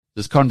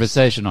This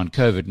conversation on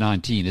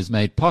COVID-19 is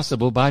made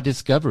possible by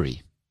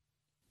Discovery.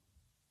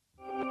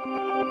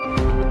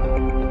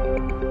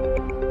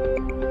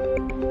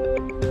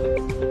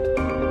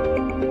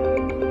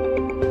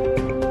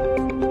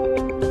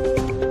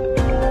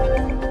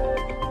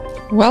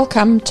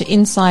 Welcome to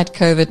Inside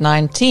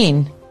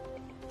COVID-19.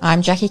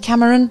 I'm Jackie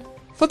Cameron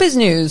for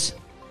BizNews.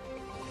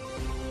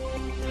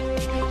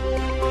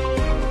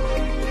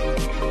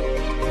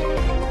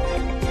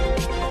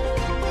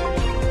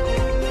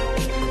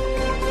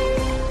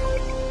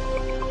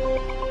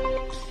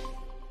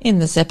 In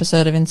this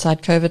episode of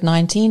Inside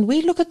COVID-19,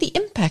 we look at the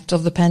impact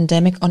of the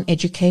pandemic on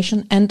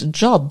education and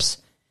jobs.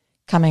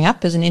 Coming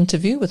up is an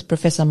interview with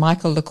Professor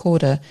Michael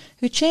Lekorda,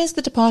 who chairs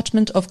the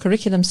Department of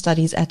Curriculum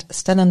Studies at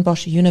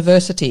Stellenbosch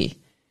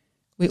University.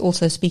 We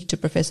also speak to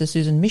Professor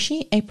Susan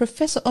Michie, a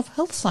professor of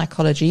health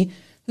psychology,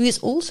 who is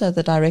also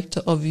the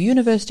director of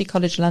University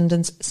College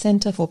London's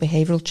Centre for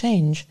Behavioural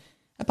Change,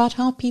 about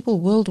how people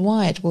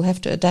worldwide will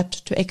have to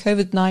adapt to a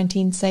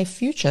COVID-19 safe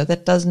future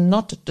that does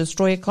not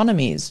destroy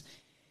economies.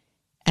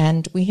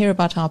 And we hear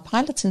about how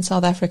pilots in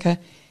South Africa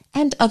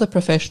and other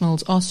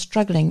professionals are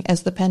struggling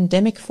as the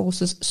pandemic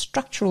forces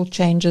structural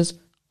changes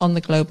on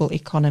the global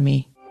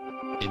economy.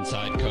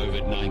 Inside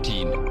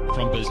COVID-19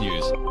 from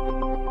BizNews.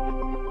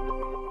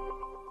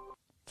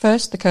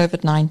 First, the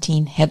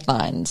COVID-19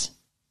 headlines.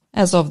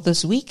 As of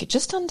this week,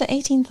 just under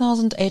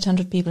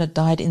 18,800 people had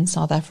died in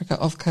South Africa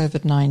of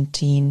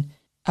COVID-19.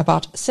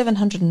 About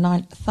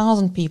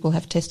 709,000 people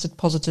have tested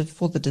positive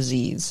for the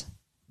disease.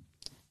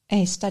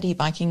 A study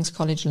by King's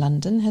College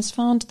London has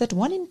found that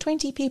 1 in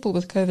 20 people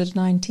with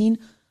COVID-19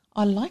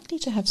 are likely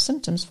to have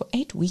symptoms for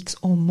 8 weeks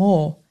or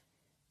more.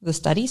 The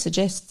study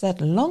suggests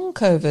that long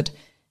COVID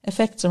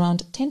affects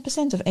around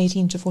 10% of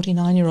 18 to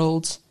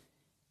 49-year-olds.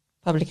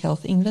 Public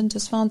Health England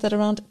has found that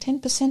around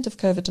 10% of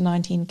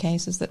COVID-19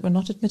 cases that were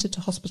not admitted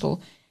to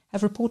hospital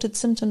have reported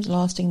symptoms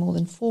lasting more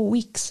than 4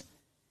 weeks.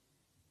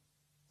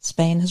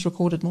 Spain has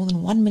recorded more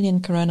than 1 million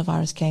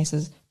coronavirus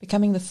cases,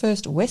 becoming the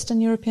first Western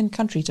European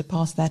country to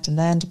pass that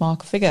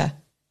landmark figure.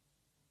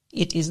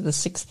 It is the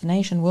sixth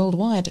nation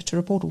worldwide to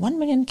report 1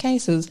 million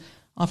cases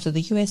after the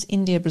US,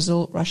 India,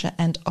 Brazil, Russia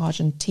and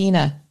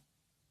Argentina.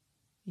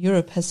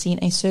 Europe has seen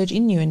a surge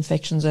in new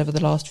infections over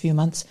the last few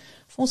months,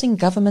 forcing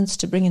governments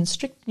to bring in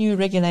strict new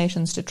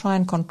regulations to try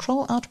and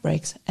control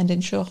outbreaks and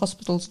ensure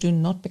hospitals do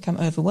not become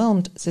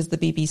overwhelmed, says the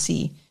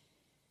BBC.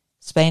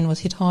 Spain was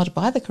hit hard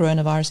by the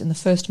coronavirus in the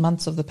first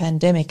months of the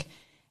pandemic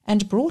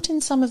and brought in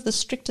some of the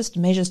strictest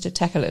measures to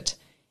tackle it,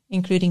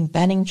 including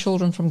banning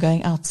children from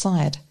going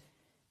outside.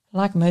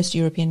 Like most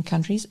European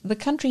countries, the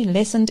country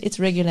lessened its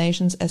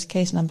regulations as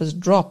case numbers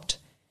dropped.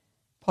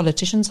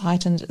 Politicians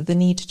heightened the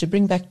need to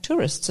bring back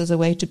tourists as a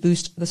way to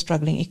boost the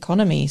struggling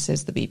economy,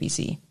 says the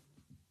BBC.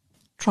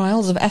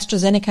 Trials of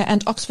AstraZeneca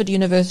and Oxford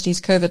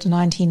University's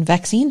COVID-19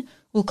 vaccine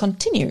will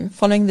continue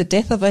following the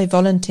death of a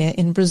volunteer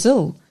in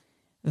Brazil.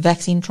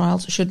 Vaccine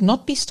trials should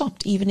not be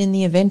stopped even in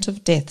the event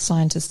of death,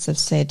 scientists have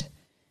said.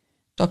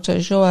 Dr.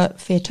 João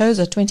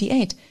Feitosa,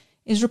 28,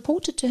 is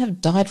reported to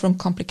have died from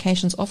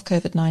complications of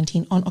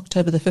COVID-19 on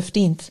October the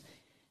 15th.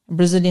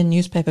 Brazilian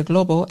newspaper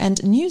Globo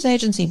and news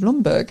agency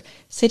Bloomberg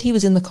said he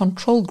was in the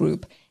control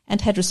group and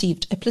had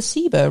received a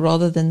placebo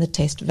rather than the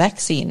test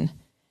vaccine.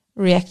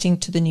 Reacting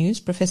to the news,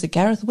 Professor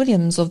Gareth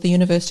Williams of the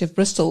University of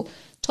Bristol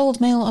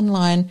told Mail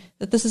Online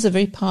that this is a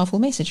very powerful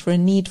message for a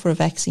need for a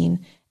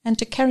vaccine and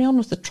to carry on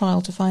with the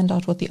trial to find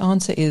out what the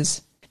answer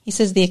is. He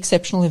says the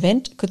exceptional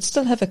event could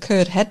still have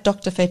occurred had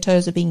Dr.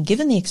 Feitosa been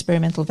given the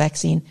experimental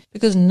vaccine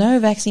because no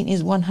vaccine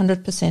is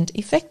 100%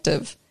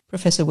 effective.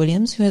 Professor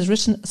Williams, who has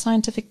written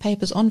scientific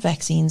papers on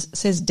vaccines,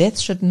 says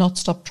deaths should not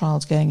stop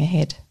trials going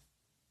ahead.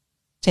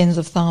 Tens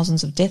of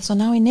thousands of deaths are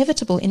now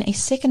inevitable in a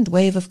second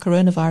wave of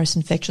coronavirus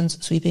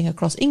infections sweeping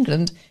across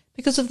England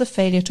because of the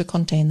failure to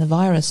contain the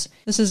virus.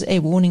 This is a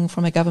warning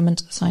from a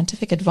government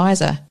scientific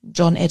advisor.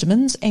 John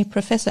Edmonds, a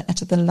professor at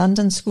the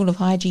London School of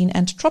Hygiene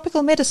and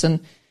Tropical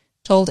Medicine,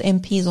 told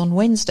MPs on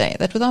Wednesday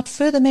that without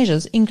further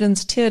measures,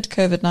 England's tiered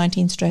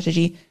COVID-19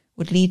 strategy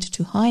would lead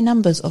to high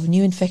numbers of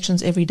new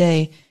infections every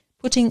day,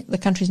 putting the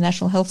country's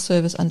National Health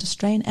Service under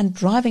strain and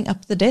driving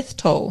up the death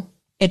toll.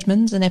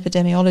 Edmonds, an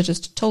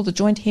epidemiologist, told the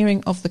joint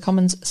hearing of the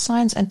Commons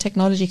Science and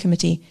Technology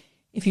Committee,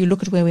 "If you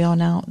look at where we are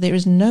now, there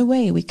is no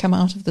way we come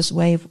out of this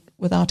wave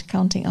without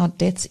counting our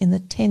deaths in the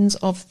tens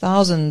of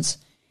thousands."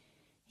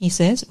 He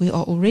says we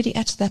are already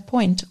at that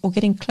point, or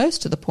getting close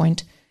to the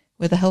point,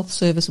 where the health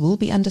service will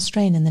be under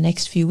strain in the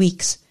next few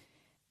weeks.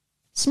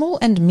 Small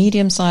and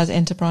medium-sized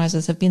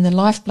enterprises have been the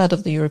lifeblood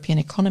of the European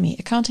economy,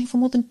 accounting for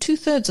more than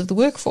 2/3 of the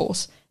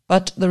workforce.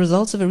 But the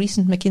results of a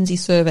recent McKinsey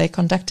survey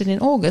conducted in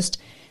August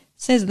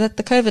says that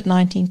the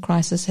COVID-19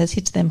 crisis has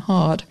hit them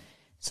hard.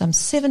 Some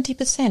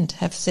 70%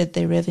 have said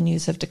their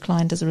revenues have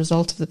declined as a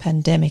result of the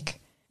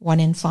pandemic. 1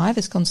 in 5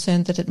 is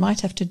concerned that it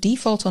might have to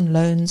default on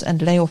loans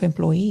and lay off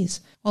employees,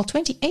 while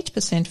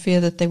 28%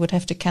 fear that they would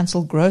have to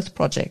cancel growth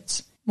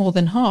projects. More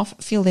than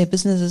half feel their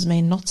businesses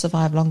may not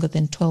survive longer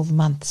than 12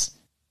 months.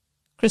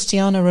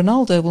 Cristiano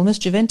Ronaldo will miss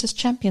Juventus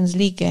Champions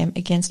League game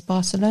against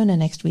Barcelona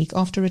next week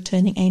after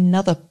returning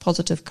another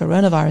positive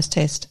coronavirus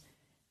test.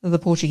 The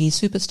Portuguese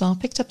superstar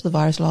picked up the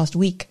virus last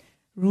week,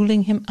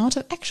 ruling him out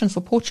of action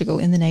for Portugal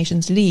in the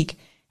Nations League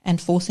and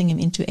forcing him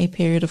into a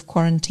period of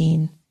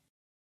quarantine.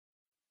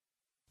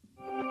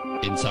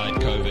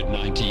 Inside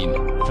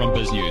COVID-19 from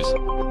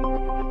BizNews.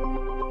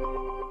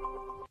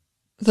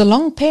 The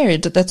long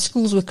period that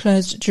schools were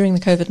closed during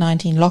the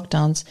COVID-19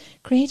 lockdowns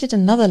created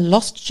another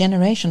lost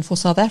generation for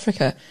South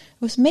Africa,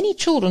 with many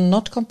children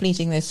not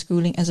completing their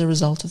schooling as a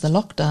result of the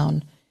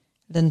lockdown.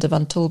 Linda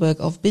van Tilburg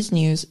of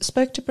BizNews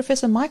spoke to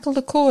Professor Michael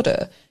de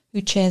Korder,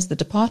 who chairs the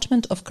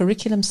Department of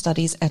Curriculum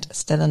Studies at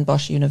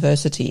Stellenbosch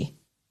University.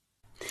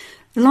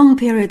 The long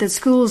period that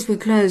schools were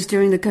closed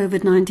during the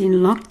COVID-19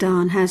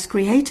 lockdown has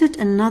created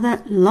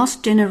another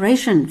lost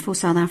generation for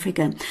South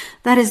Africa.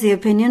 That is the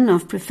opinion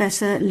of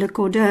Professor Le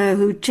Corder,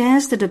 who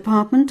chairs the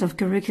Department of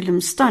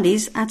Curriculum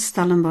Studies at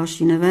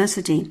Stellenbosch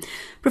University.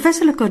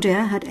 Professor Le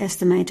Corder had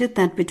estimated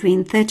that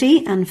between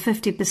 30 and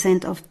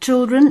 50% of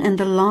children in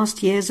the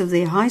last years of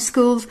their high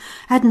schools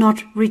had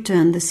not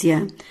returned this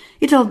year.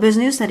 He told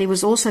BizNews that he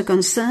was also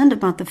concerned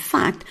about the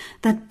fact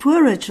that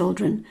poorer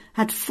children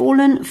had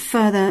fallen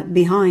further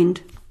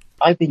behind.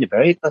 I've been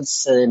very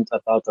concerned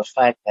about the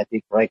fact that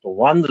the grade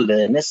 1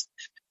 learners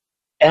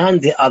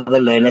and the other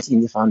learners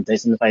in the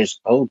foundation phase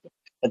older,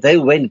 they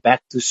went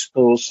back to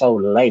school so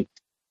late.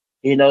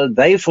 You know,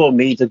 they, for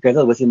me,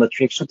 together with the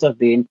matric, should have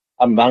been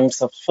amongst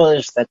the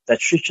first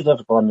that should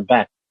have gone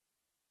back.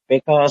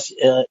 Because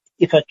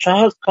if a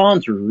child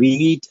can't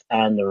read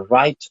and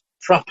write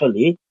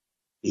properly,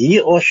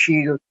 he or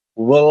she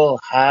will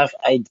have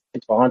an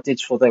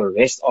advantage for the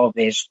rest of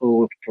their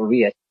school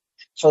career.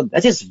 So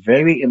that is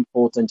very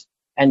important.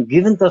 And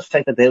given the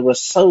fact that they were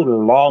so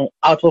long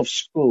out of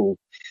school,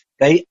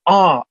 they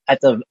are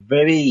at a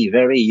very,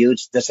 very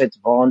huge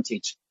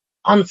disadvantage.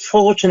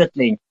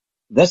 Unfortunately,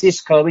 this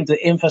is going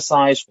to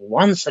emphasize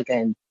once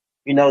again,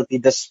 you know, the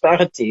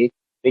disparity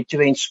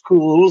between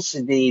schools,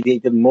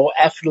 the more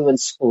affluent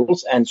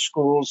schools and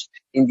schools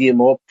in the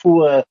more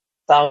poor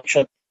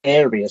township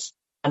areas.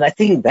 And I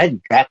think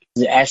that gap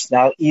has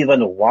now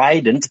even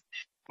widened,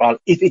 well,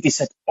 if it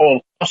is at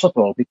all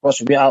possible, because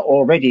we are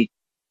already,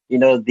 you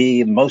know,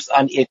 the most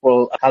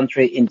unequal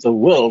country in the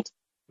world.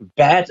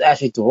 Bad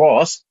as it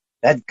was,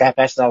 that gap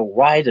has now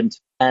widened,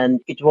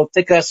 and it will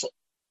take us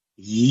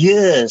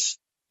years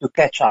to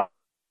catch up.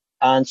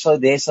 And so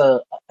there's a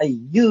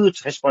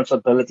huge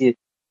responsibility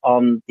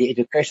on the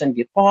education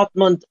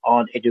department,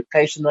 on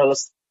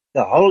educationalists.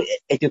 The whole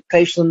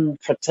education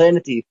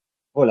fraternity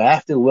will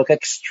have to work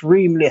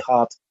extremely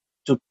hard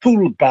to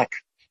pull back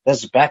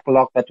this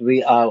backlog that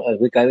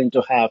we're going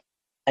to have.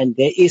 And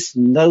there is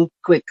no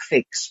quick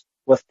fix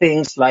with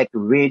things like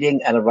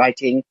reading and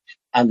writing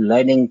and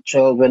learning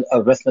children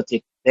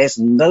arithmetic. There's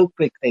no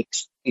quick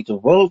fix. It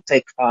will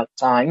take our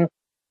time,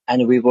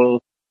 and we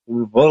will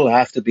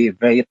have to be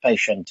very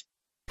patient.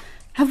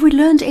 Have we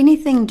learned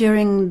anything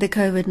during the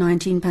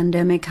COVID-19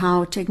 pandemic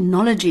how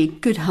technology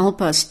could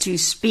help us to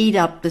speed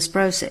up this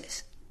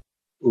process?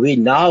 We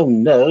now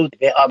know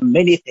there are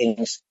many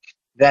things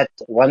that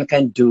one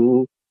can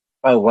do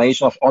by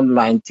ways of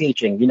online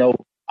teaching. You know,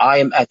 I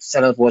am at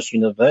Stellenbosch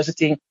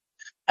University,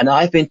 and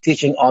I've been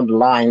teaching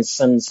online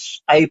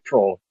since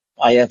April.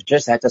 I have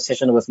just had a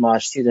session with my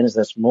students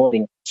this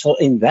morning. So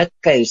in that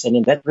case and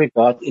in that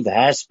regard, it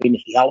has been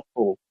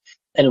helpful.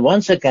 And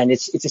once again,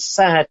 it is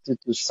sad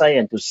to say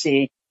and to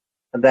see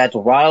that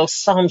while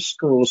some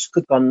schools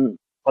could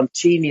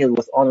continue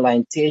with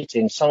online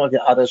teaching, some of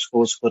the other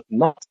schools could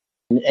not.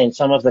 And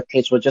some of the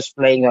kids were just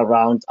playing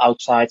around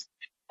outside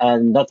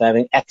and not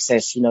having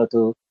access, you know,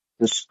 to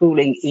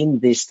schooling in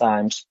these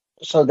times.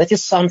 So that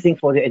is something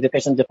for the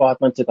education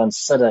department to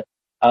consider.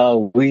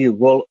 We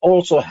will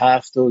also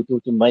have to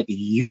make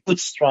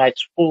huge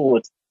strides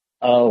forward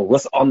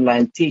with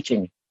online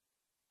teaching.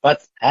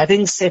 But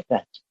having said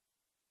that,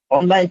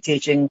 online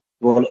teaching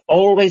will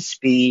always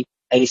be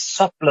a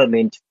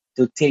supplement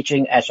to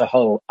teaching as a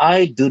whole.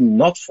 I do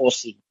not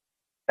foresee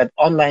that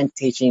online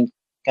teaching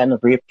can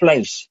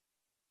replace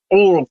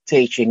all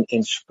teaching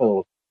in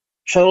school.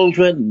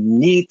 Children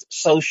need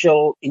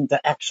social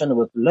interaction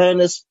with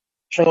learners.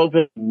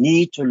 Children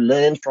need to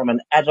learn from an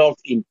adult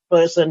in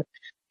person.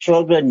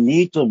 Children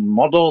need to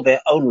model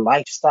their own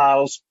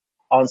lifestyles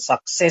on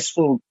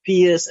successful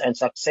peers and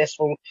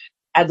successful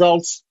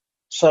adults.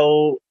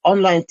 So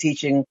online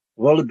teaching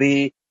will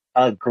be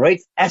a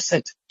great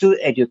asset to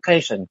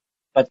education,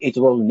 but it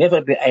will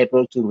never be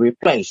able to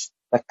replace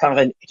the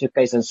current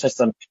education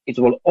system. It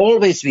will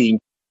always be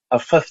a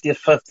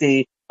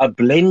 50-50, a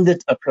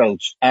blended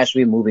approach as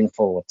we're moving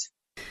forward.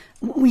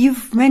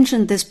 You've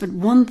mentioned this, but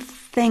one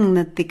thing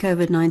that the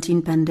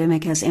COVID-19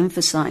 pandemic has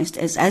emphasized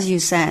is, as you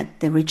said,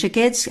 the richer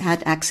kids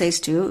had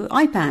access to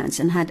iPads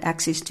and had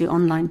access to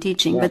online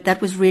teaching, but that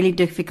was really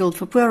difficult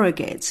for poorer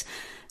kids.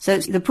 So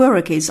the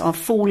poorer kids are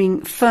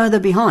falling further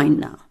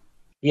behind now.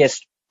 Yes,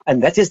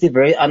 and that is the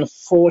very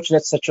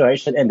unfortunate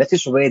situation, and that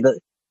is where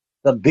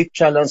the big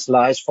challenge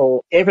lies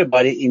for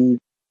everybody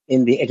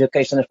in the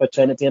educational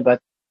fraternity, but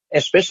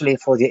especially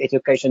for the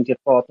education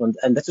department.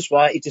 And that is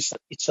why it's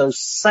so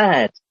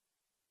sad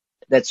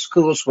that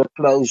schools were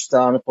closed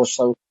down for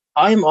so.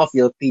 I'm of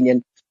the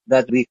opinion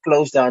that we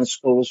closed down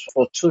schools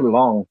for too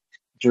long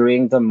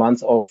during the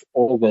month of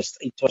August.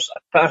 It was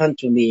apparent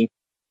to me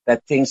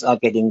that things are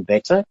getting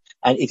better,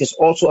 and it is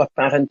also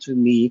apparent to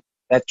me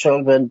that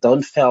children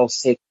don't fall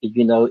sick,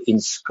 in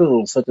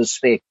school, so to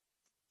speak.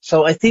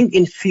 So I think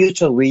in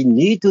future we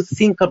need to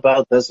think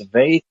about this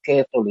very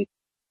carefully.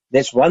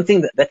 There's one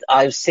thing that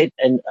I've said,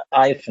 and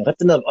I've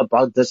written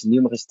about this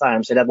numerous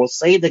times, and I will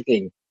say it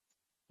again.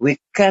 We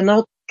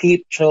cannot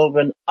keep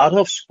children out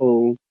of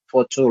school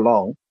for too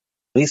long.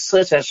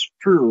 Research has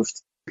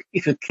proved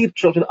if you keep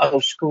children out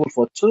of school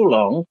for too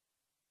long,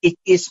 it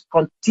is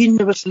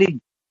continuously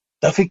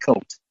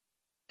difficult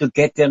to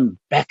get them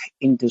back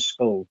into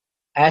school.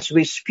 As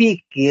we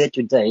speak here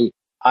today,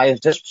 I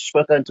have just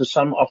spoken to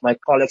some of my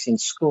colleagues in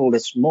school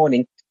this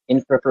morning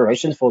in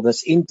preparation for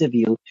this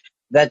interview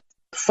that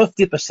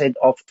 50%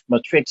 of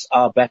matrics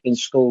are back in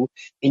school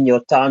in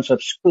your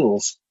township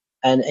schools.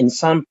 And in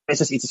some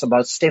places, it is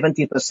about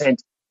 70%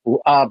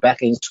 who are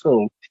back in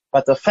school.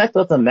 But the fact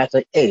of the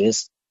matter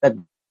is that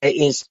there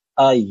is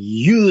a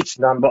huge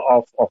number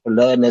of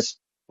learners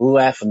who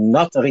have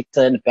not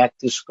returned back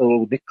to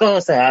school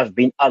because they have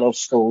been out of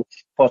school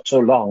for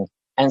too long.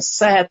 And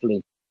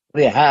sadly,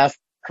 we have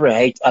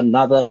created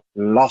another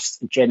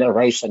lost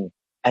generation.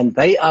 And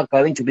they are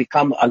going to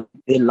become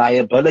the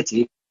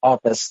liability of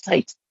the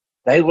state.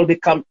 They will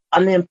become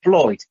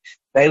unemployed.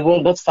 They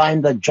will not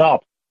find a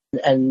job.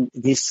 And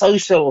the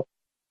social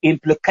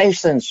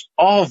implications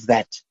of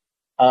that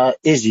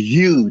is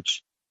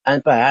huge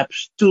and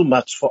perhaps too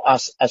much for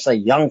us as a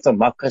young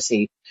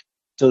democracy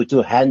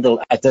to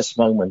handle at this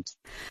moment.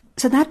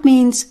 So that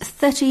means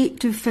 30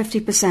 to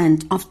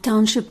 50% of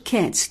township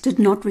kids did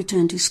not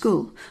return to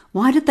school.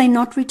 Why did they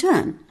not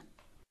return?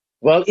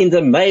 Well, in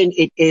the main,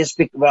 it is,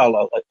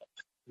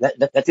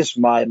 that is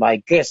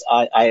my guess.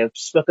 I have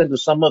spoken to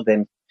some of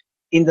them.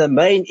 In the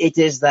main, it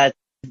is that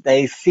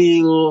they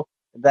feel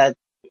that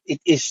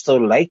it is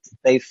too late.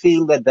 They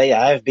feel that they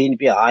have been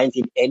behind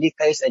in any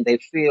case, and they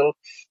feel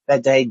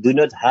that they do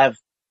not have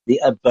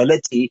the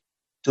ability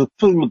to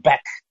pull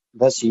back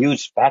this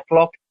huge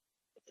backlog.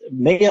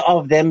 Many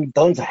of them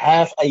don't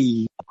have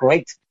a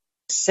great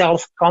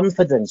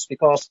self-confidence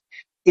because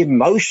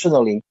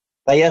emotionally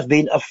they have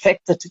been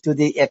affected to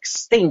the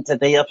extent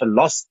that they have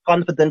lost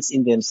confidence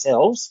in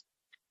themselves.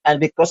 And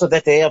because of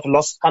that, they have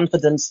lost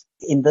confidence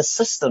in the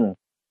system.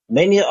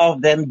 Many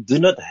of them do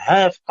not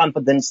have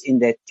confidence in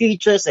their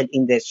teachers and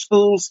in their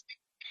schools.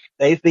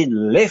 They've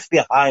been left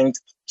behind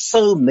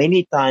so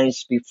many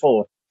times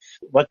before.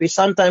 What we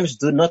sometimes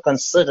do not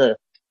consider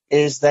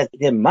is that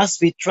there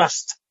must be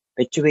trust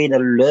between a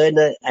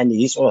learner and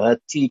his or her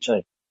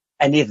teacher.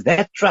 And if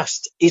that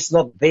trust is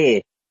not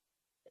there,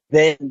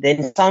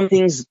 then some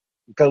things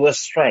go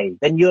astray.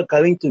 Then you're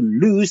going to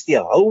lose the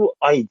whole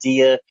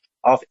idea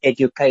of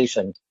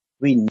education.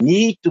 We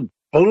need to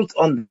build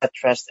on that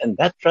trust, and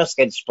that trust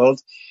gets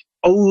built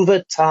over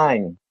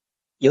time.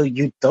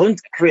 You don't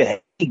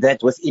create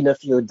that within a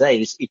few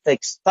days. It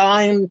takes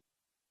time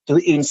to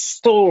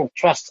install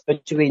trust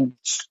between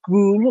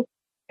school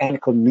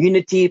and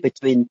community,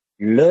 between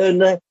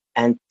learner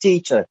and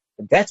teacher.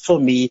 That, for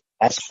me,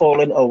 has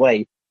fallen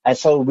away. And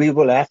so we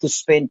will have to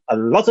spend a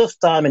lot of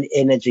time and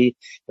energy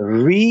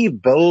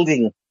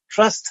rebuilding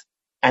trust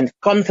and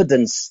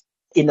confidence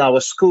in our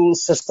school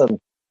system,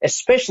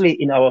 especially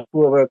in our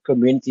poorer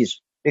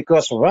communities,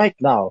 because right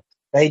now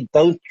they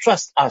don't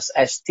trust us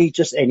as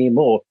teachers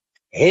anymore.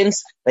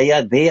 Hence, they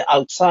are there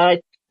outside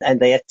and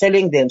they are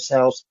telling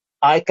themselves,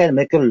 I can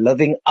make a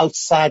living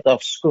outside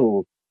of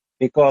school,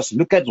 because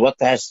look at what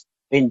has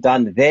been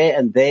done there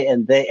and there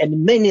and there.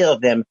 And many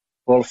of them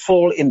will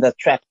fall in the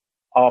trap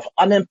of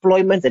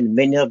unemployment, and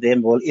many of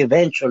them will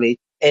eventually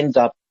end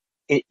up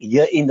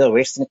here in the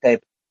Western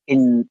Cape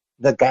in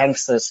the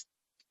gangsters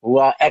who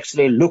are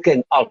actually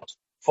looking out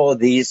for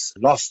these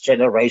lost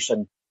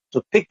generation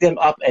to pick them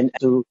up and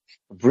to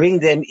bring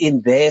them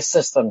in their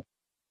system.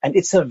 And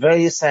it's a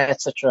very sad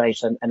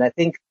situation. And I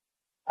think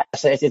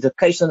as an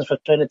education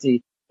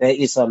fraternity, there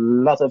is a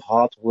lot of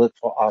hard work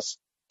for us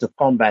to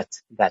combat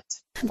that.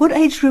 What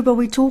age group are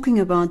we talking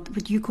about,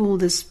 what you call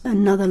this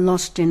another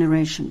lost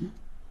generation?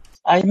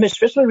 I'm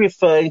especially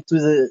referring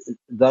to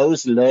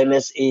those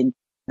learners in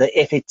the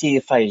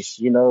FET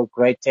phase,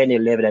 grade 10,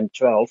 11, and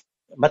 12.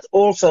 But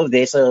also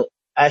there's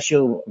as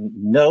you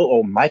know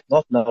or might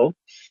not know,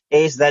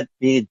 is that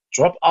the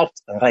dropout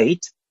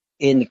rate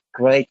in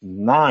grade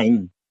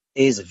 9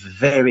 is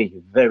very,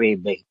 very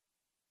big.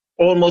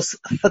 Almost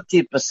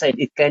 30%.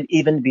 It can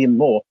even be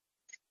more.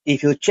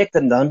 If you check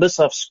the numbers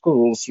of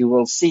schools, you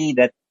will see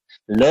that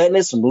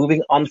learners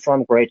moving on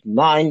from grade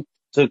 9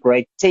 to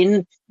grade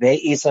 10, there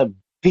is a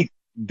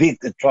big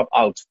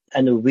dropout.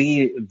 And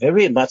we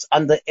very much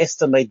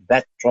underestimate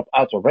that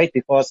dropout rate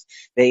because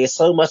there is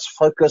so much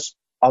focus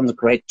on the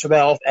grade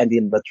 12 and the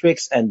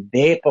matrics and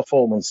their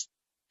performance.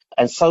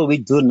 And so we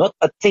do not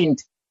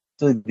attend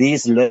to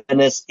these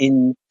learners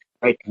in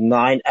grade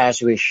 9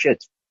 as we should.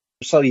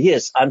 So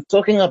yes, I'm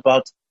talking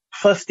about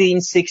 15,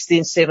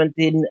 16,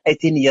 17,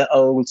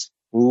 18-year-olds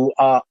who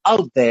are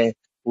out there,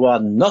 who are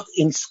not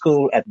in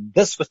school at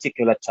this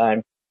particular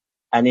time,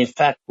 and in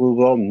fact, who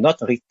will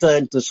not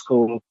return to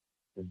school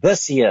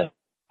this year.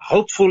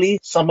 Hopefully,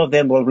 some of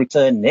them will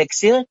return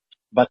next year,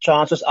 but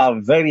chances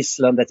are very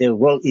slim that they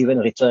will even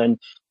return.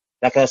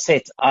 Like I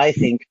said, I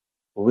think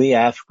we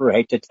have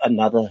created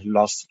another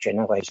lost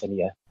generation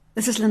here.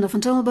 This is Linda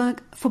van Tilburg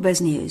for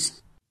Biz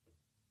News.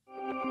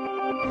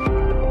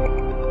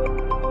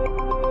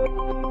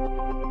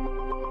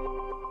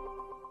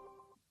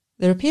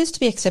 There appears to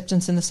be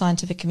acceptance in the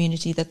scientific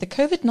community that the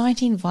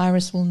COVID-19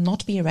 virus will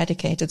not be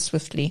eradicated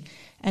swiftly,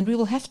 and we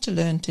will have to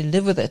learn to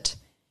live with it.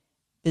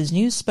 Biz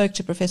News spoke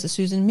to Professor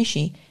Susan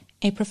Mishi,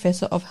 a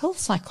professor of health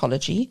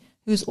psychology,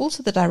 who is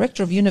also the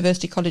director of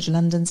University College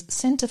London's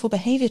Centre for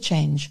Behaviour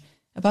Change,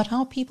 about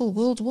how people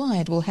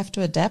worldwide will have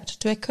to adapt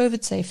to a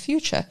COVID-safe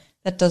future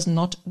that does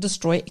not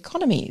destroy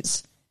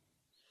economies.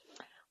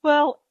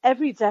 Well,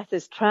 every death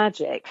is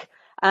tragic,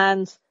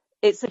 and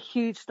it's a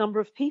huge number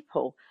of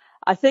people.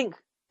 I think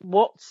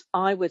what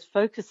I would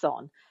focus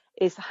on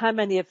is how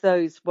many of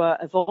those were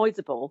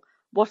avoidable,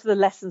 what are the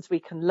lessons we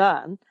can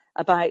learn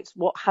about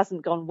what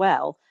hasn't gone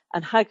well,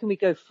 and how can we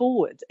go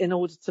forward in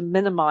order to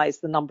minimise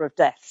the number of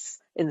deaths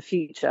in the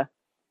future.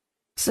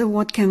 So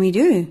what can we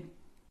do?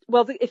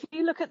 Well, if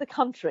you look at the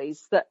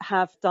countries that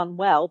have done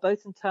well,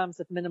 both in terms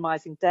of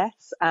minimising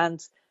deaths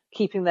and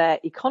keeping their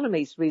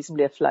economies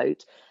reasonably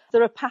afloat,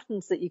 there are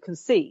patterns that you can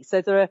see.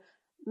 So there are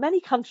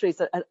many countries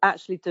that are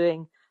actually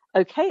doing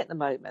okay at the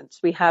moment.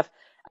 We have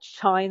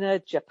China,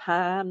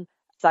 Japan,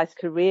 South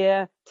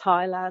Korea,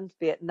 Thailand,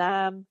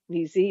 Vietnam,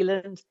 New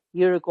Zealand,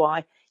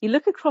 Uruguay. You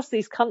look across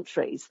these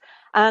countries,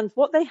 and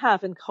what they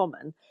have in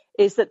common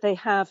is that they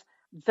have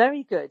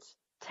very good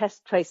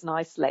test, trace and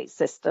isolate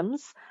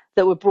systems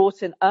that were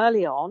brought in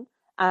early on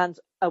and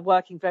are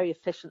working very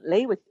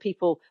efficiently with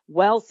people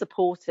well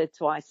supported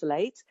to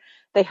isolate.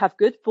 They have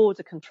good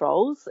border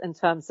controls in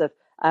terms of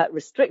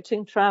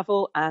restricting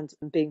travel and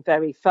being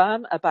very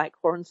firm about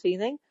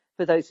quarantining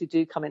for those who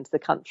do come into the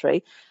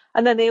country.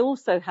 And then they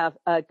also have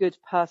good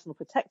personal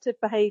protective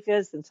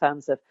behaviours in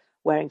terms of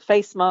wearing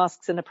face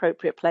masks in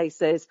appropriate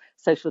places,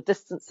 social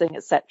distancing,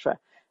 etc.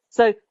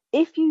 So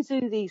if you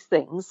do these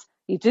things,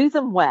 you do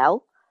them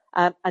well,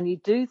 and you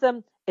do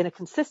them in a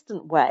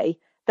consistent way,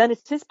 then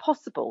it is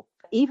possible,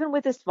 even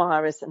with this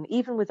virus and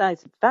even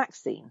without a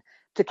vaccine,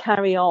 to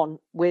carry on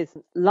with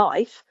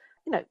life,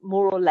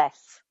 more or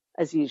less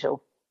as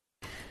usual.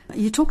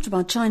 You talked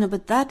about China,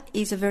 but that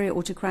is a very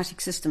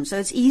autocratic system, so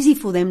it's easy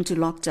for them to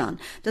lock down.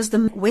 Does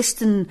the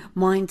Western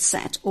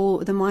mindset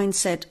or the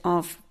mindset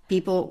of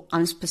people,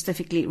 I'm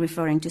specifically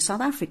referring to South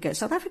Africa.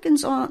 South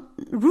Africans are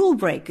rule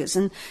breakers,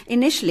 and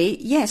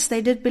initially, yes,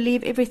 they did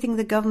believe everything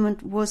the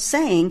government was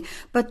saying,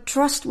 but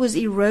trust was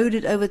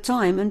eroded over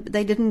time and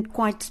they didn't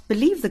quite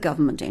believe the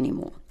government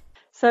anymore.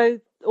 So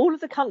all of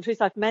the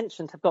countries I've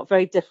mentioned have got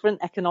very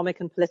different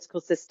economic and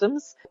political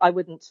systems. I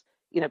wouldn't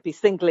be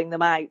singling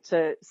them out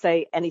to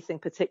say anything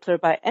particular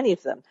about any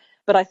of them.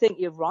 But I think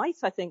you're right.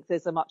 I think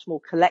there's a much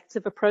more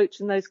collective approach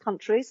in those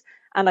countries.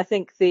 And I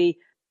think the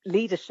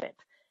leadership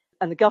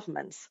and the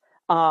governments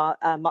are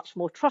much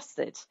more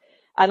trusted.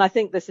 And I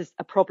think this is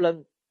a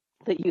problem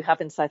that you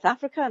have in South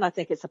Africa. And I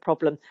think it's a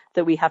problem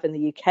that we have in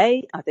the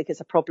UK. I think it's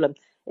a problem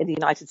in the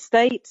United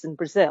States and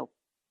Brazil,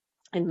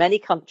 in many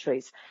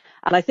countries.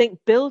 And I think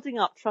building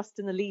up trust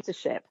in the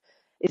leadership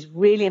is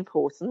really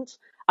important.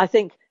 I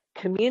think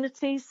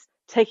communities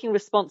taking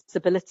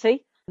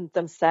responsibility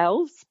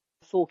themselves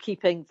for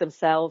keeping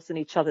themselves and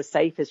each other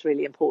safe is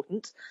really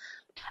important.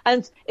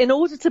 And in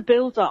order to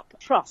build up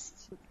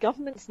trust,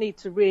 governments need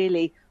to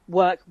really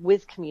work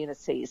with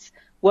communities,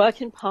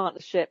 work in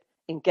partnership,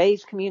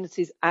 engage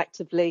communities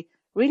actively,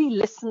 really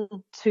listen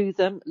to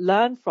them,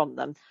 learn from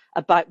them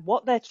about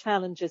what their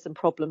challenges and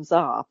problems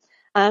are,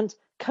 and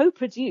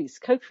co-produce,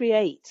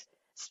 co-create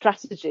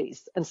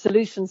strategies and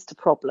solutions to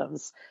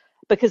problems,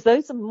 because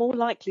those are more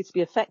likely to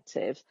be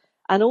effective.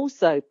 And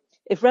also,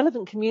 if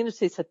relevant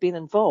communities have been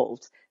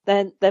involved,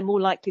 then they're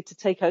more likely to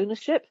take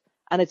ownership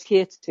and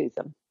adhere to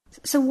them.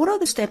 So what are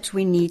the steps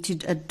we need to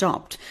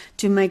adopt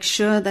to make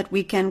sure that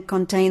we can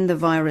contain the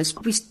virus?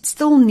 We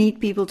still need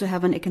people to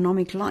have an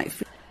economic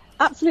life.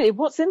 Absolutely.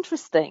 What's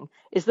interesting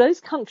is those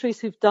countries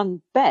who've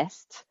done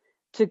best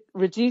to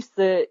reduce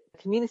the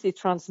community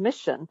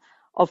transmission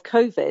of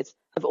COVID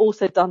have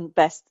also done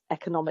best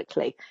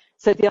economically.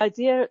 So the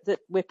idea that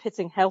we're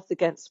pitting health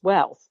against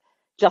wealth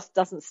just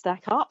doesn't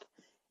stack up.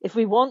 If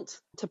we want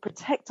to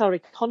protect our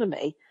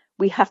economy,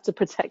 we have to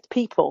protect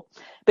people,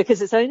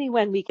 because it's only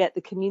when we get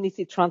the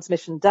community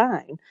transmission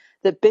down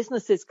that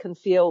businesses can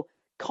feel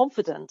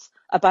confident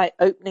about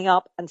opening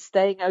up and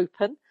staying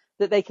open,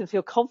 that they can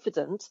feel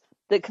confident,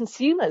 that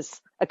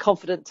consumers are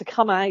confident to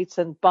come out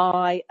and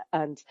buy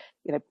and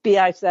be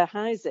out of their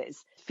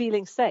houses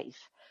feeling safe.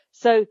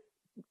 So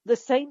the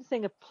same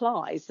thing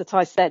applies that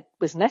I said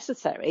was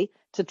necessary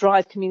to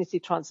drive community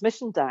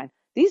transmission down.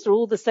 These are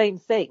all the same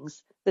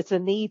things that are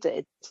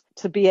needed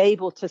to be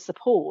able to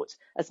support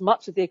as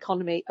much of the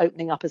economy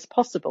opening up as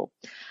possible.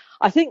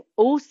 I think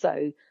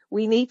also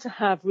we need to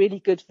have really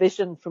good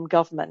vision from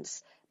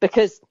governments,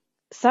 because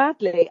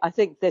sadly, I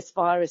think this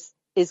virus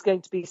is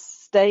going to be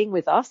staying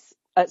with us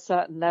at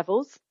certain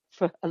levels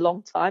for a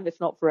long time, if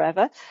not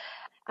forever.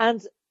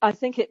 And I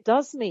think it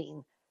does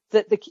mean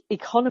that the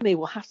economy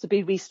will have to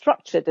be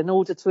restructured in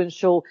order to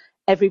ensure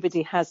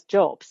everybody has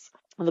jobs.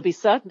 And there'll be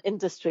certain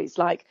industries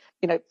like,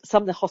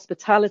 some of the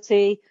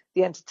hospitality,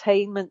 the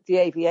entertainment, the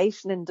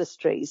aviation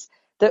industries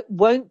that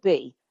won't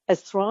be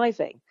as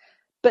thriving.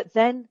 But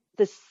then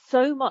there's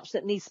so much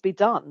that needs to be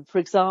done, for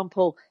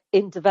example,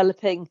 in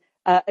developing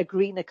a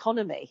green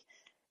economy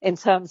in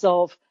terms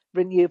of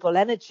renewable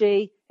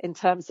energy, in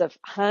terms of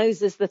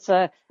houses that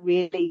are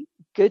really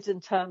good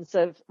in terms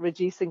of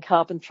reducing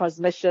carbon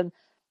transmission,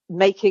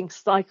 making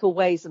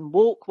cycleways and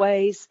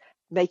walkways,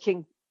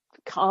 making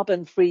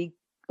carbon-free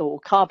or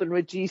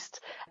carbon-reduced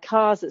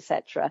cars,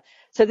 etc.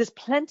 So there's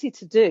plenty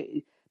to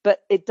do,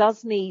 but it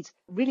does need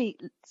really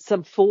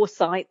some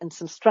foresight and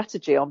some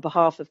strategy on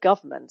behalf of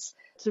governments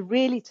to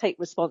really take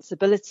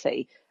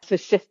responsibility for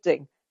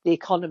shifting the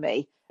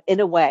economy in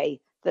a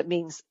way that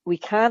means we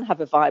can have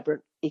a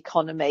vibrant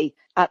economy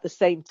at the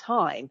same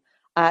time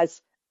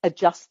as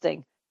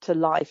adjusting to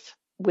life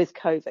with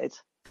COVID.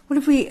 Well,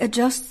 if we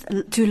adjust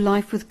to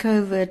life with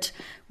COVID,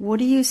 what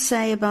do you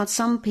say about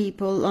some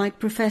people like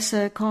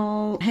Professor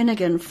Carl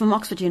Hennigan from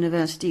Oxford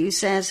University, who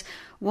says,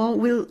 well,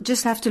 we'll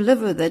just have to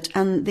live with it,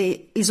 and there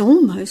is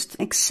almost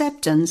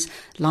acceptance,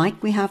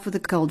 like we have with the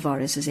cold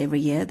viruses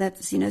every year,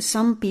 that,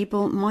 some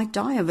people might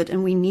die of it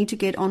and we need to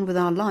get on with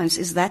our lives.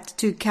 Is that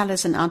too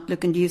callous an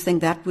outlook, and do you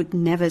think that would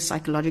never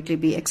psychologically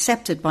be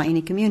accepted by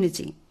any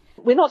community?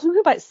 We're not talking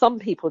about some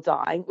people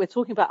dying. We're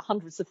talking about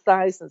hundreds of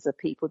thousands of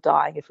people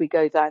dying if we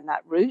go down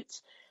that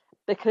route.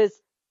 Because,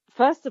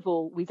 first of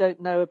all, we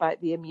don't know about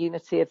the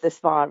immunity of this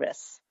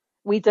virus.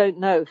 We don't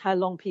know how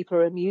long people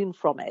are immune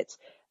from it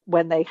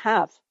when they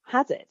have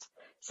had it.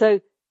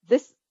 So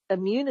this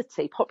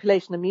immunity,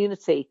 population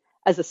immunity,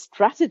 as a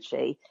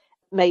strategy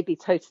may be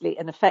totally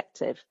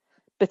ineffective.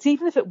 But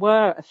even if it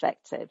were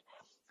effective,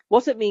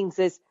 what it means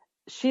is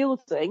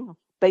shielding,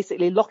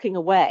 basically locking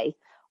away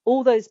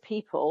all those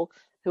people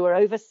who are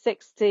over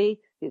 60,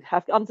 who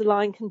have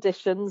underlying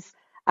conditions,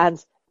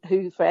 and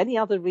who, for any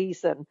other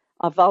reason,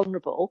 are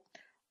vulnerable.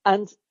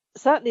 And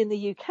certainly in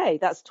the UK,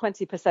 that's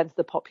 20% of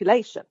the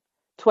population,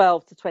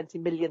 12 to 20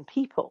 million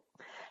people.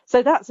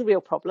 So that's a real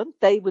problem.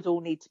 They would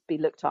all need to be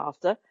looked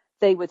after.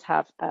 They would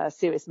have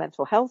serious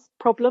mental health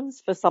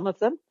problems for some of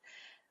them.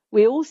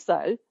 We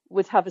also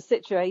would have a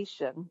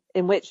situation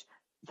in which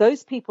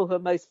those people who are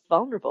most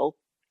vulnerable,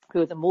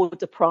 who are the more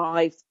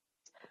deprived,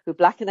 who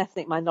Black and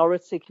ethnic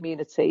minority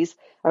communities,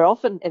 are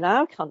often in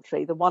our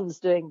country the ones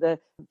doing the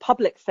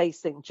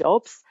public-facing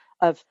jobs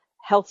of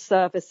health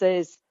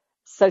services,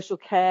 social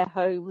care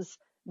homes,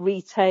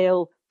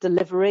 retail,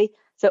 delivery.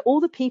 So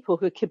all the people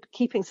who are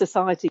keeping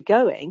society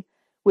going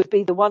would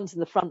be the ones in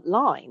the front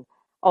line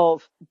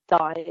of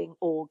dying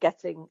or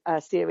getting a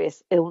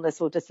serious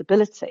illness or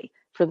disability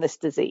from this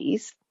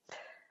disease.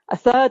 A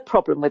third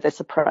problem with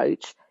this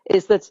approach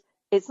is that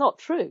it's not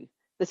true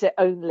that it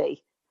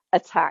only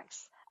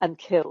attacks and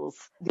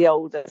kills the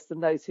oldest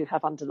and those who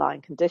have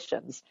underlying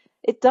conditions.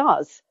 It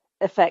does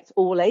affect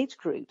all age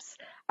groups.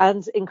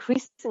 And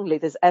increasingly,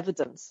 there's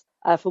evidence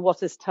for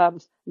what is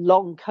termed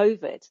long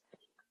COVID,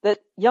 that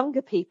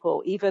younger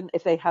people, even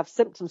if they have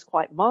symptoms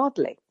quite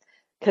mildly,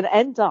 can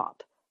end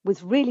up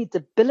with really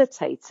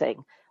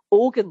debilitating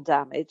organ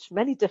damage.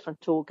 Many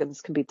different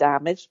organs can be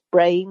damaged: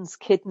 brains,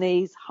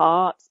 kidneys,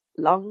 heart,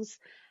 lungs,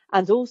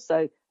 and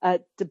also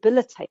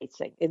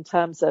debilitating in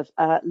terms of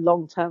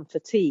long-term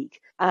fatigue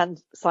and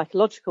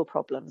psychological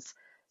problems.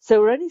 So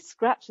we're only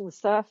scratching the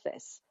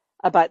surface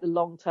about the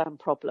long-term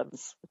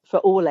problems for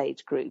all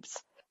age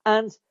groups.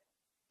 And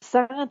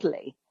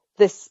sadly,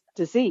 this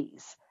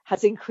disease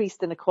has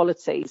increased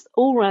inequalities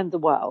all around the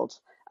world.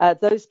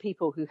 Those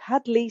people who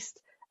had least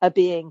are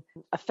being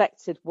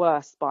affected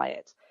worse by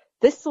it.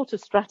 This sort of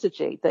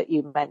strategy that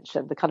you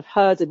mentioned, the kind of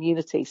herd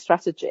immunity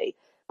strategy,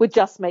 would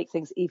just make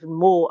things even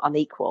more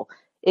unequal.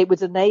 It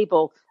would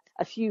enable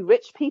a few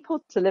rich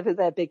people to live in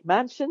their big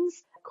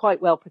mansions,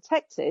 quite well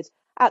protected,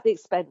 at the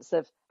expense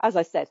of, as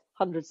I said,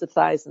 hundreds of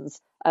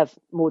thousands of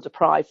more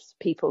deprived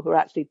people who are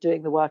actually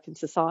doing the work in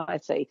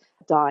society,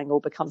 dying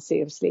or become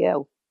seriously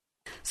ill.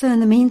 So in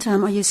the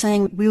meantime, are you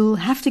saying we'll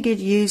have to get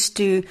used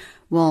to,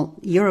 well,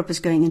 Europe is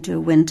going into a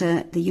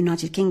winter, the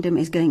United Kingdom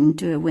is going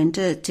into a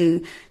winter,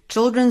 to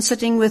children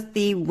sitting with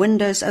the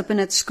windows open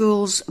at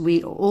schools,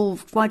 we all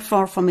quite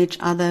far from each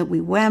other,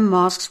 we wear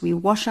masks, we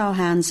wash our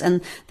hands,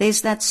 and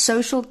there's that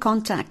social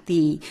contact,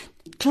 the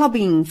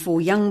clubbing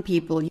for young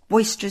people,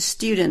 boisterous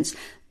students.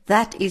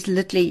 That is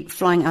literally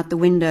flying out the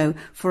window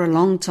for a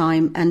long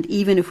time. And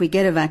even if we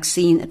get a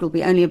vaccine, it will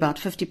be only about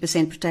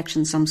 50%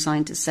 protection, some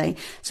scientists say.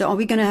 So are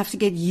we going to have to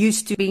get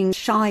used to being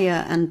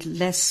shyer and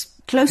less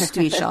close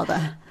to each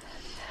other?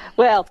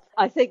 Well,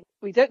 I think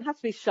we don't have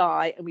to be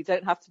shy and we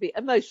don't have to be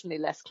emotionally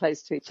less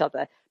close to each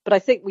other. But I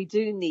think we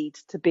do need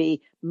to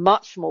be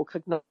much more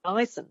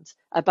cognizant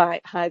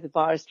about how the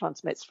virus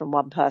transmits from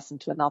one person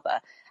to another.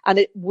 And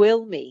it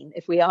will mean,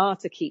 if we are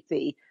to keep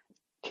the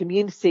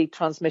community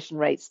transmission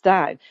rates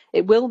down,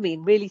 it will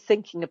mean really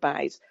thinking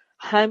about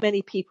how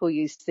many people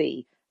you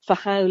see, for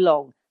how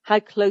long, how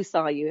close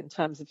are you in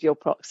terms of your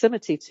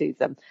proximity to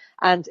them,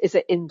 and is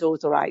it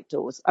indoors or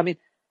outdoors? I mean,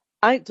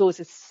 outdoors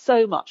is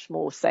so much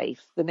more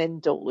safe than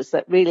indoors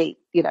that really,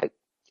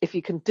 if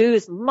you can do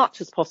as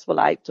much as possible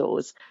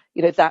outdoors,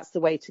 that's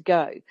the way to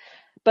go.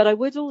 But I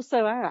would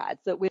also add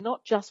that we're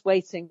not just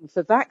waiting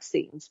for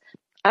vaccines.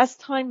 As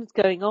time is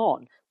going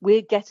on,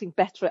 we're getting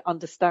better at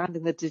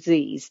understanding the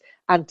disease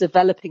and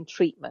developing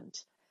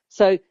treatment.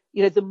 So,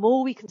 the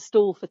more we can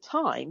stall for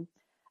time,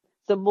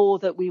 the more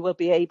that we will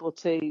be able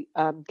to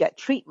get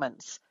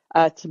treatments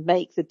to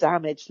make the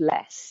damage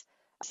less.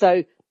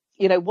 So,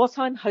 what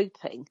I'm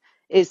hoping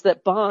is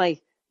that by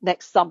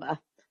next summer,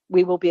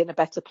 we will be in a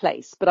better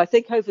place. But I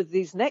think over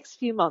these next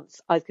few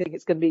months, I think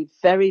it's going to be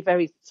very,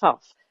 very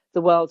tough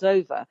the world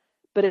over.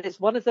 But it's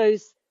one of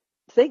those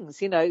things,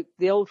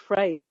 the old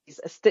phrase,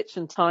 a stitch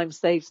in time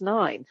saves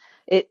nine.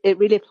 It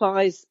really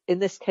applies in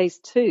this case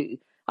too.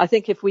 I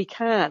think if we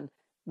can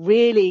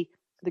really,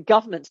 the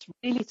governments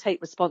really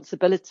take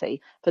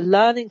responsibility for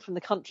learning from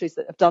the countries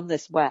that have done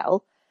this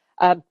well,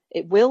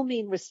 it will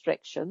mean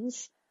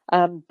restrictions.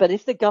 But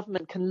if the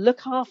government can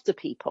look after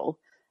people,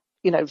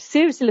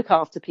 seriously look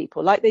after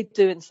people like they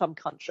do in some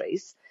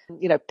countries,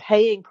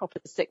 paying proper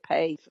sick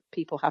pay for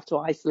people who have to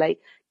isolate,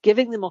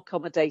 giving them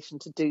accommodation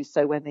to do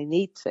so when they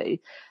need to,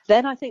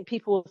 then I think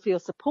people will feel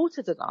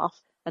supported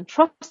enough and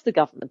trust the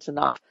government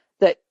enough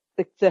that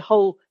the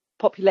whole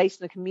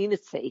population and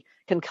community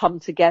can come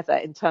together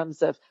in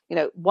terms of,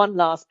 one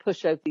last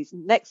push over these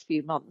next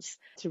few months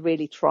to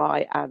really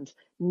try and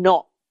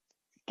not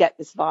get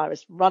this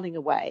virus running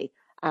away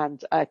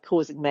and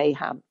causing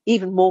mayhem,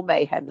 even more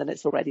mayhem than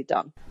it's already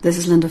done. This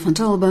is Linda van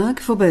Tolberg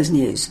for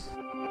BizNews.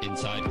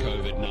 Inside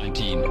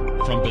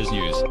COVID-19 from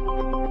BizNews.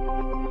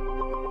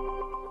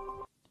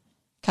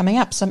 Coming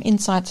up, some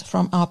insights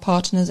from our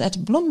partners at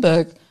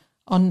Bloomberg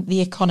on the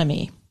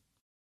economy.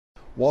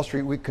 Wall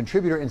Street Week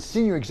contributor and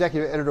senior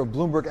executive editor of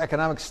Bloomberg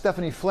Economics,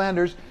 Stephanie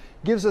Flanders,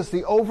 gives us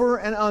the over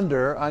and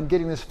under on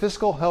getting this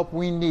fiscal help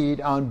we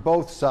need on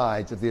both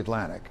sides of the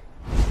Atlantic.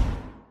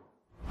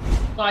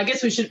 Well, I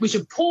guess we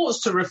should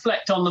pause to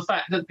reflect on the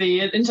fact that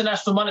the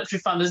International Monetary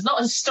Fund has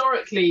not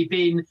historically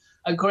been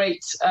a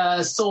great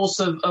source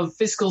of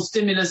fiscal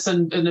stimulus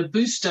and a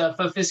booster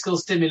for fiscal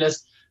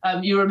stimulus.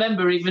 You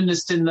remember even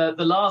just in the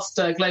last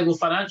global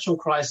financial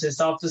crisis,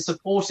 after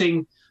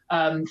supporting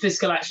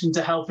fiscal action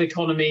to help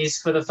economies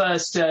for the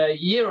first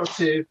year or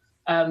two,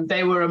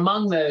 they were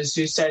among those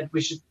who said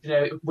we should,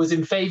 was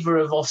in favor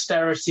of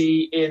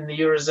austerity in the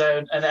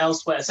Eurozone and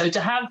elsewhere. So to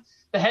have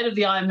the head of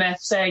the IMF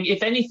saying,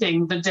 if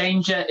anything, the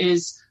danger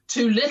is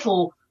too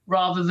little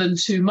rather than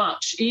too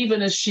much,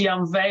 even as she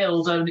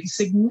unveiled a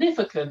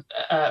significant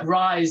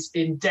rise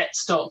in debt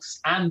stocks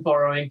and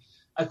borrowing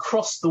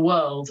across the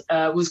world,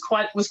 was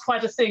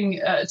quite a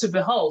thing to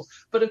behold.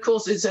 But of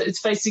course,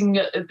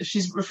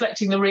 she's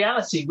reflecting the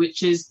reality,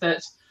 which is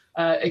that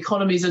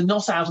economies are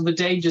not out of the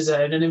danger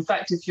zone. And in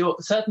fact, if you're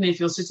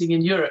sitting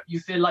in Europe, you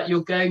feel like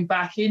you're going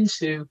back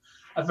into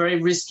a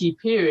very risky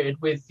period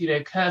with,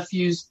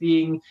 curfews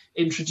being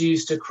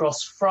introduced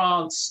across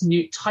France,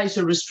 new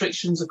tighter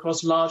restrictions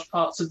across large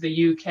parts of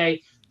the UK.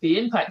 The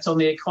impact on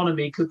the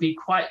economy could be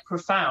quite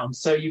profound.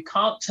 So you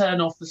can't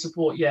turn off the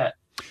support yet.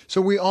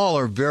 So we all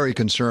are very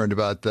concerned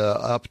about the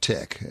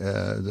uptick,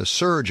 the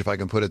surge, if I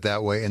can put it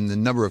that way, in the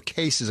number of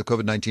cases of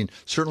COVID-19,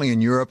 certainly in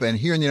Europe and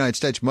here in the United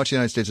States, much of the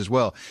United States as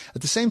well.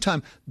 At the same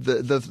time,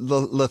 the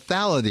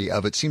lethality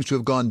of it seems to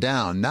have gone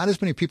down. Not as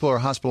many people are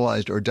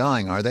hospitalized or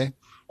dying, are they?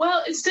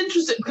 Well, it's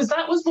interesting because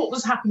that was what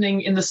was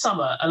happening in the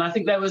summer. And I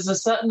think there was a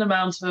certain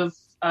amount of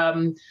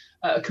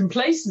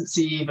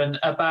complacency even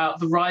about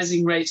the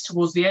rising rates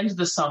towards the end of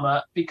the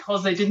summer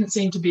because they didn't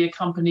seem to be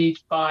accompanied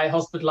by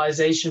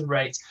hospitalization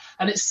rates.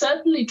 And it's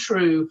certainly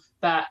true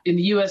that in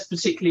the US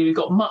particularly, we've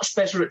got much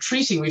better at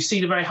treating. We've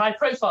seen a very high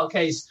profile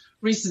case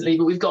recently,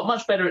 but we've got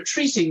much better at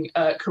treating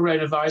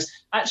coronavirus.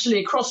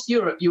 Actually, across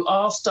Europe, you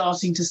are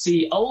starting to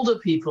see older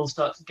people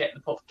start to get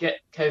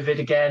COVID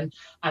again,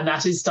 and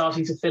that is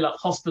starting to fill up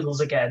hospitals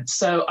again.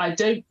 So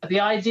the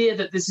idea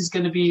that this is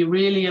going to be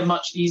really a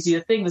much easier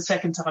thing the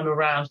second time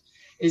around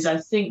is, I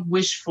think,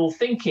 wishful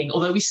thinking,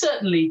 although we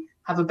certainly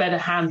have a better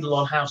handle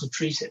on how to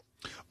treat it.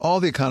 All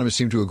the economists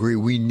seem to agree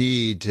we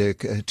need to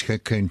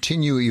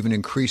continue, even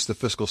increase the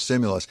fiscal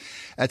stimulus.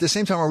 At the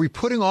same time, are we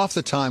putting off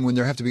the time when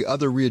there have to be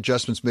other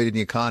readjustments made in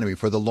the economy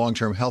for the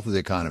long-term health of the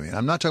economy? And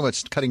I'm not talking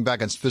about cutting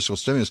back on fiscal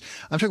stimulus.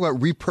 I'm talking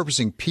about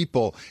repurposing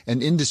people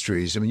and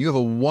industries. I mean, you have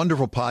a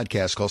wonderful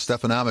podcast called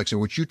Stephanomics in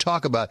which you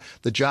talk about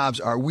the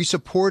jobs. Are we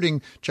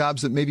supporting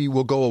jobs that maybe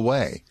will go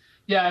away?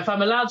 Yeah, if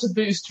I'm allowed to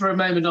boost for a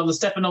moment on the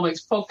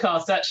Stephanomics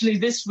podcast, actually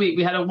this week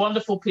we had a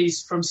wonderful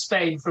piece from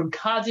Spain, from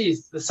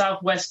Cadiz, the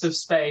southwest of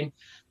Spain.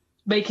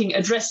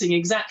 addressing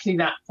exactly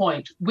that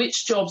point.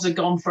 Which jobs are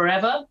gone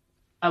forever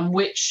and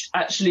which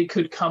actually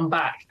could come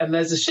back? And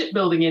there's a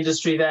shipbuilding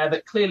industry there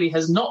that clearly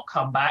has not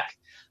come back.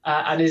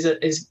 And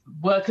is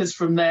workers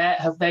from there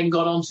have then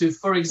gone on to,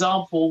 for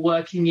example,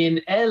 working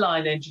in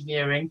airline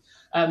engineering.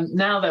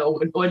 Now they're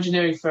or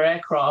engineering for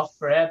aircraft,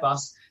 for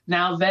Airbus.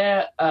 Now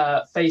they're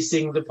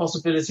facing the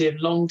possibility of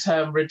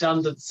long-term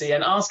redundancy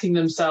and asking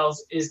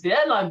themselves, is the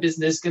airline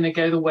business going to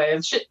go the way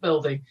of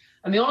shipbuilding?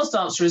 And the honest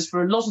answer is,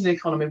 for a lot of the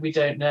economy, we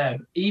don't know.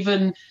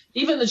 Even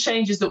the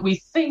changes that we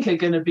think are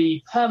going to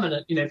be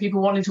permanent,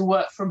 people wanting to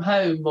work from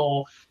home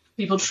or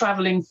people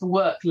travelling for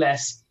work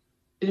less.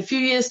 In a few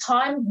years'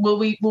 time, will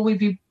we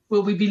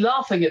be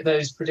laughing at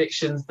those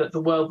predictions that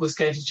the world was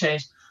going to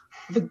change?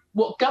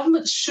 What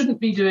governments shouldn't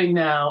be doing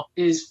now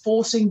is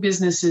forcing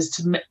businesses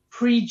to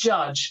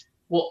prejudge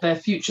what their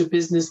future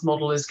business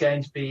model is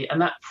going to be, and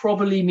that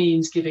probably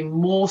means giving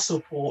more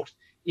support,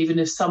 even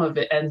if some of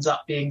it ends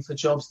up being for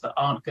jobs that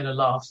aren't going to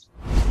last.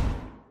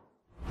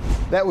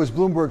 That was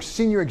Bloomberg's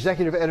senior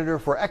executive editor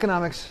for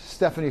economics,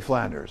 Stephanie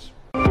Flanders.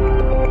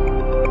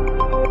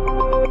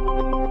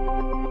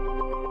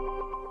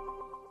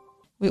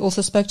 We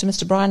also spoke to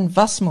Mr. Brian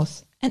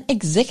Wasmuth, an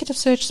executive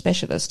search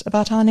specialist,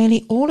 about how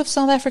nearly all of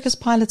South Africa's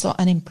pilots are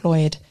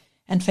unemployed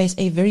and face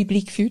a very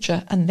bleak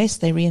future unless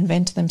they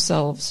reinvent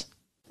themselves.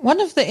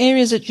 One of the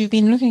areas that you've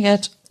been looking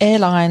at,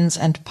 airlines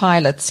and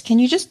pilots, can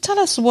you just tell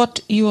us what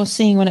you are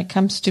seeing when it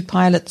comes to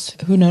pilots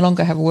who no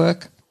longer have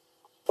work?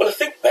 Well, I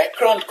think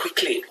background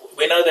quickly.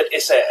 We know that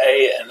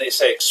SAA and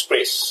SA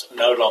Express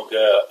no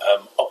longer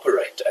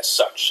operate as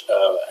such.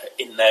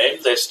 In name,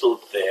 they're still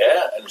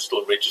there and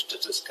still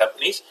registered as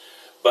companies,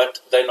 but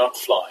they're not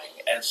flying.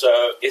 And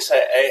so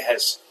SAA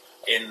has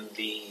in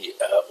the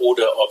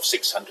order of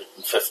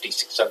 650,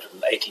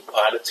 680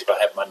 pilots, if I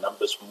have my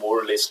numbers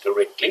more or less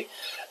correctly.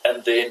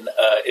 And then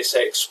SA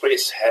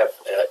Express have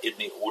in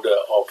the order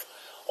of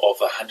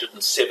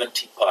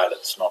 170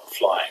 pilots not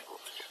flying.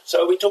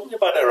 So we're talking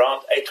about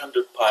around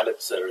 800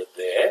 pilots that are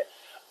there.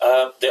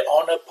 There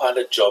are no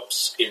pilot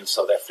jobs in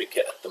South Africa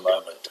at the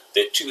moment.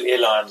 There are 2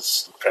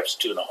 airlines, perhaps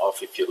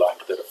 2.5 if you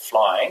like, that are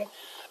flying.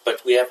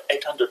 But we have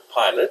 800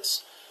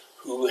 pilots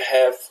who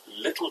have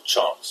little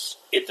chance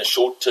in the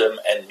short term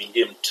and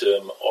medium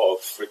term of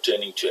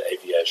returning to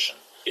aviation.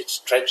 It's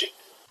tragic.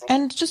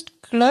 And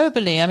just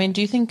globally, do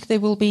you think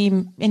there will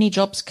be any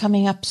jobs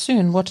coming up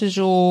soon? What is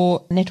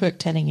your network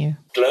telling you?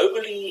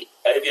 Globally,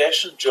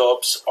 aviation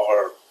jobs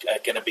are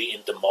going to be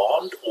in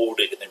demand, or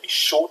they're going to be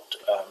short.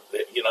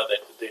 There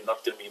are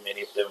not going to be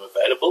many of them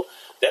available.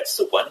 That's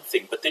the one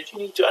thing. But then you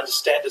need to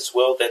understand as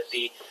well that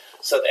the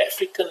South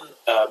African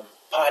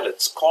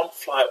pilots can't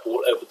fly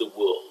all over the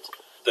world.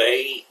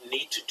 They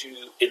need to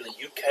do, in the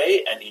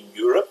UK and in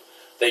Europe,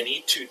 they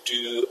need to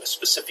do a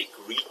specific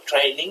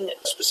retraining,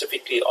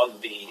 specifically on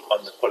the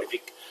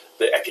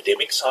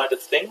academic side of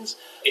things.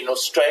 In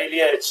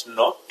Australia, it's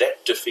not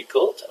that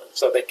difficult,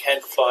 so they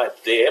can fly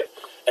there.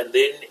 And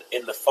then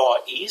in the Far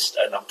East,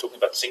 and I'm talking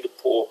about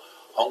Singapore,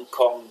 Hong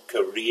Kong,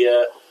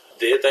 Korea,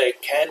 there they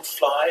can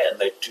fly, and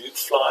they do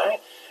fly.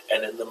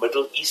 And in the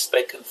Middle East,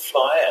 they can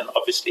fly, and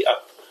obviously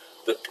up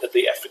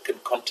the African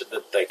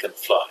continent, they can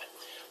fly.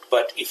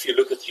 But if you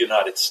look at the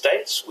United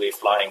States, where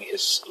flying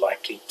is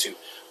likely to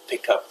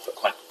pick up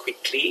quite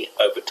quickly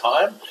over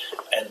time,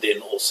 and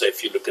then also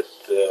if you look at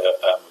the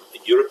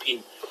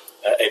European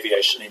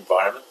aviation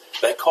environment,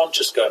 they can't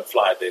just go and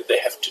fly there. They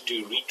have to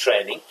do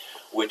retraining,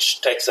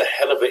 which takes a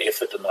hell of an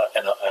effort and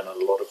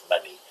a lot of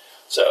money.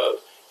 So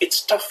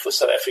it's tough for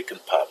South African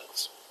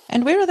pilots.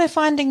 And where are they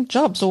finding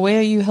jobs, or where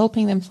are you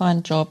helping them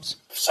find jobs?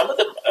 Some of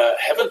them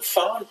haven't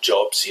found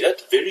jobs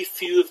yet. Very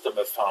few of them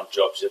have found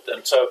jobs yet.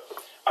 And so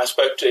I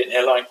spoke to an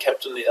airline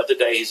captain the other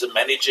day. He's a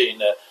manager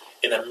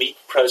in a meat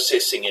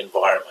processing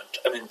environment.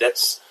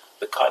 That's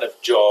the kind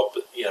of job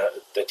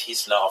that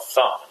he's now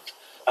found.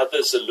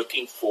 Others are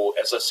looking for,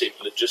 as I said,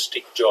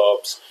 logistic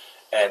jobs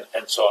and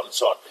so on and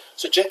so on.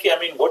 So, Jackie,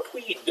 what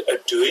we are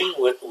doing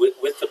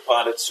with the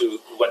pilots who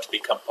want to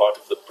become part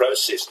of the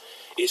process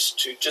is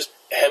to just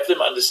have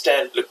them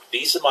understand, look,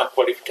 these are my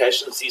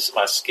qualifications, these are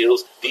my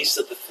skills, these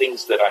are the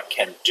things that I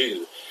can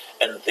do.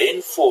 And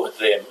then for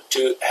them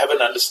to have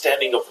an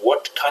understanding of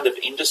what kind of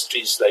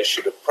industries they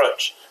should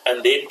approach,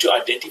 and then to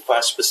identify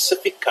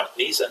specific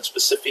companies and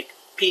specific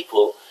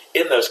people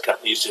in those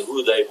companies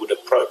who they would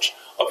approach.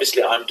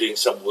 Obviously, I'm doing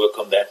some work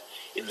on that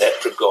in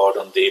that regard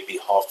on their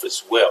behalf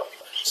as well.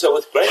 So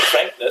with great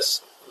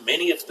frankness,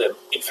 many of them,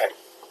 in fact,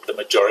 the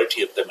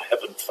majority of them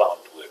haven't found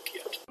work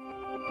yet.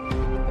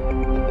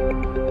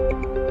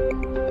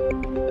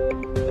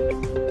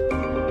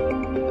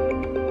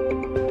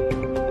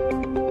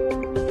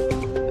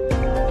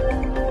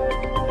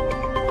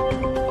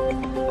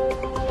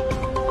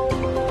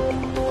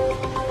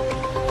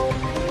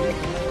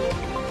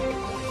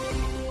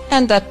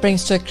 And that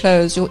brings to a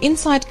close your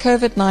Inside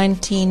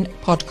COVID-19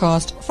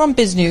 podcast from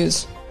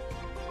BizNews.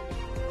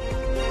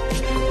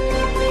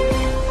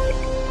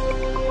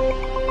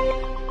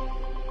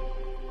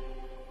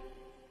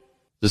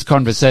 This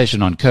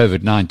conversation on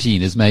COVID-19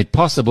 is made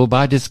possible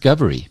by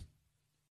Discovery.